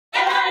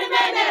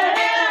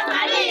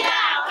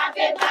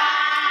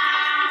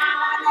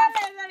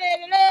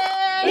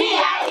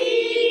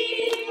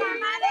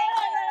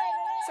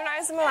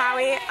in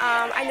Malawi,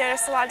 I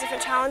noticed a lot of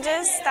different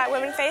challenges that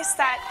women face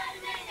that,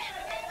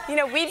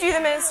 we view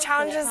them as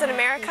challenges in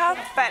America,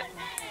 but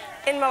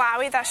in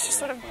Malawi, that's just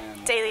sort of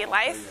daily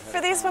life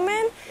for these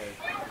women.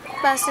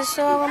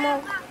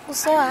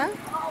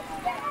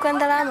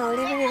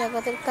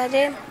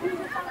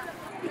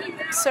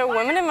 So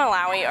women in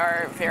Malawi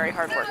are very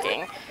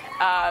hardworking.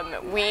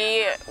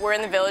 We were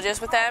in the villages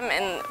with them,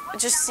 and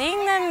just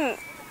seeing them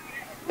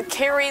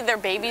carry their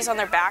babies on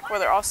their back where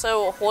they're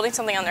also holding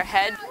something on their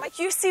head. Like,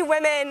 you see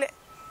women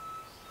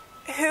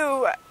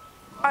who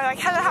are like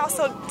head of the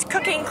household,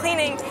 cooking,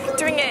 cleaning,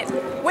 doing it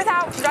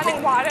without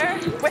running water,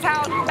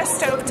 without a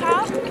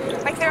stovetop.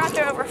 Like, they're out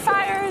there over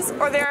fires,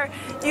 or they're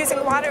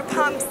using water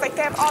pumps. Like,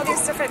 they have all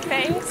these different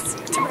things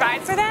to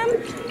provide for them,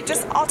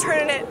 just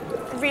alternate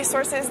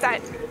resources that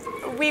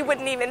we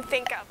wouldn't even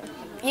think of.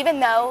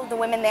 Even though the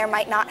women there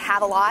might not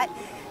have a lot,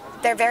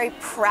 they're very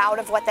proud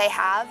of what they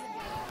have.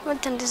 In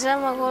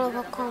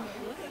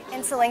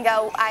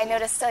Silingo, I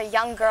noticed a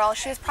young girl.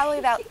 She was probably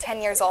about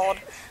 10 years old.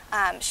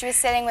 She was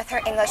sitting with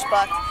her English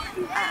book,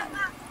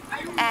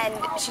 and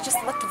she just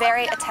looked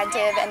very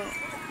attentive. And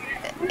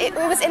it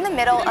was in the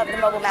middle of the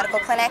mobile medical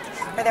clinic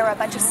where there were a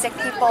bunch of sick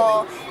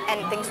people,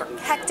 and things were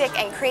hectic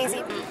and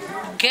crazy.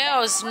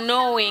 Girls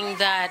knowing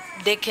that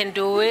they can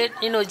do it,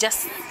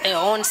 just their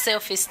own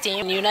self-esteem.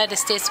 In the United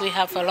States, we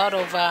have a lot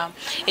of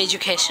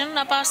education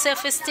about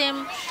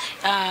self-esteem,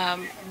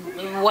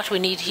 what we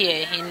need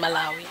here in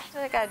Malawi.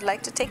 What I'd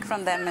like to take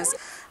from them is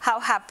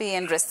how happy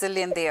and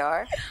resilient they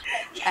are,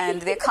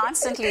 and they're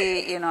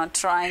constantly,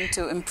 trying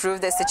to improve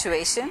their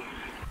situation.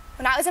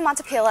 When I was in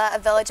Montepila, a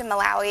village in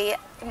Malawi,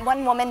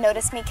 one woman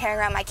noticed me carrying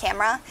around my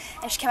camera,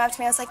 and she came up to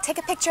me and was like, "Take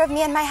a picture of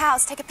me in my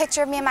house, take a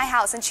picture of me in my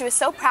house." And she was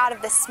so proud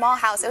of this small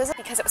house. It was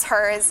because it was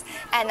hers,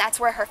 and that's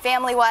where her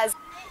family was.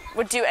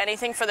 Would do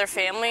anything for their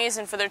families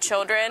and for their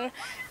children,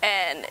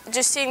 and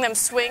just seeing them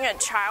swing a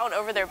child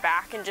over their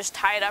back and just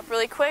tie it up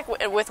really quick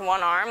with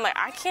one arm, like,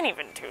 I can't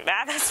even do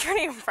that. That's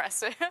pretty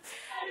impressive.